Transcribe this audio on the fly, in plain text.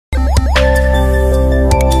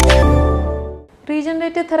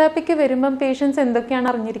Regenerative തെറാപ്പിക്ക് വരുമ്പോൾ patients എന്തൊക്കെയാണ്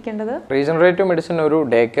അറിഞ്ഞിരിക്കേണ്ടത്? റീജനറേറ്റീവ് മെഡിസിൻ ഒരു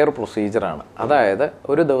ഡേ കെയർ പ്രൊസീജിയറാണ്. അതായത്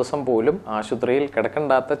ഒരു ദിവസം പോലും ആശുപത്രിയിൽ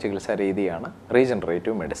കിടക്കേണ്ടാത്ത ചികിത്സാ രീതിയാണ്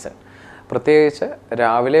റീജനറേറ്റീവ് മെഡിസിൻ. പ്രത്യേകിച്ച്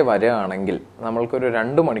രാവിലെ വരികയാണെങ്കിൽ നമ്മൾക്കൊരു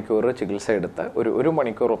 2 മണിക്കൂർ ചികിത്സ എടുത്ത് ഒരു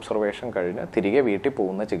മണിക്കൂർ ഒബ്സർവേഷൻ കഴിഞ്ഞ് തിരികെ വീട്ടിൽ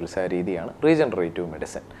പോകുന്ന ചികിത്സാ രീതിയാണ് റീജനറേറ്റീവ്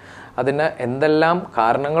മെഡിസിൻ. അതിന് എന്തെല്ലാം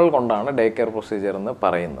കാരണങ്ങൾ കൊണ്ടാണ് ഡേ കെയർ പ്രൊസീജിയർ എന്ന്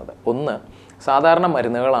പറയുന്നത്? ഒന്ന്, സാധാരണ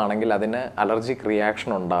മരുന്നുകളാണെങ്കിൽ അതിന് അലർജിക്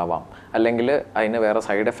റിയാക്ഷൻ ഉണ്ടാവാം, അല്ലെങ്കിൽ അതിന് വേറെ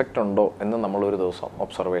സൈഡ് എഫക്റ്റ് ഉണ്ടോ എന്ന് നമ്മളൊരു ദിവസം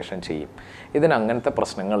ഒബ്സർവേഷൻ ചെയ്യും. ഇതിന് അങ്ങനത്തെ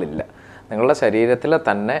പ്രശ്നങ്ങളില്ല. നിങ്ങളുടെ ശരീരത്തിൽ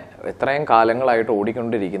തന്നെ ഇത്രയും കാലങ്ങളായിട്ട്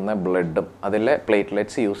ഓടിക്കൊണ്ടിരിക്കുന്ന ബ്ലഡും അതിലെ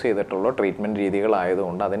പ്ലേറ്റ്ലെറ്റ്സ് യൂസ് ചെയ്തിട്ടുള്ള ട്രീറ്റ്മെൻറ്റ്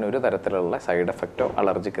രീതികളായതുകൊണ്ട് അതിനൊരു തരത്തിലുള്ള സൈഡ് എഫക്റ്റോ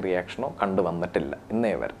അലർജിക് റിയാക്ഷനോ കണ്ടുവന്നിട്ടില്ല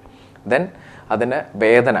ഇന്നേ വരെ. ദെൻ അതിന്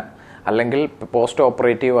വേദന അല്ലെങ്കിൽ പോസ്റ്റ്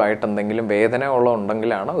ഓപ്പറേറ്റീവ് ആയിട്ട് എന്തെങ്കിലും വേദന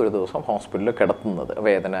ഉണ്ടെങ്കിലാണ് ഒരു ദിവസം ഹോസ്പിറ്റലിൽ കിടത്തുന്നത്.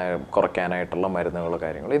 വേദന കുറയ്ക്കാനായിട്ടുള്ള മരുന്നുകളോ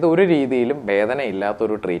കാര്യങ്ങളോ. ഇത് ഒരു രീതിയിലും വേദന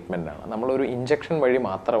ഇല്ലാത്തൊരു ട്രീറ്റ്മെൻറ്റാണ്. നമ്മളൊരു ഇഞ്ചക്ഷൻ വഴി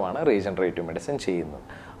മാത്രമാണ് റീജനറേറ്റീവ് മെഡിസിൻ ചെയ്യുന്നത്.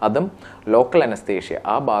 അതും ലോക്കൽ അനസ്തേഷ്യ,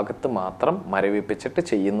 ആ ഭാഗത്ത് മാത്രം മരവിപ്പിച്ചിട്ട്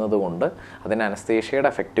ചെയ്യുന്നത് കൊണ്ട് അതിന് അനസ്തേഷ്യയുടെ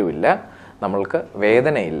എഫക്റ്റും ഇല്ല, നമ്മൾക്ക്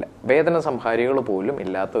വേദനയില്ല. വേദന സംഹാരികൾ പോലും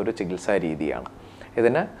ഇല്ലാത്ത ഒരു ചികിത്സാ രീതിയാണ്.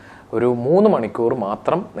 ഇതിന് ഒരു 3 മണിക്കൂർ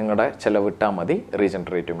മാത്രം നിങ്ങളുടെ ചിലവിട്ടാൽ മതി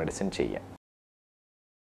റീജനറേറ്റീവ് മെഡിസിൻ ചെയ്യാൻ.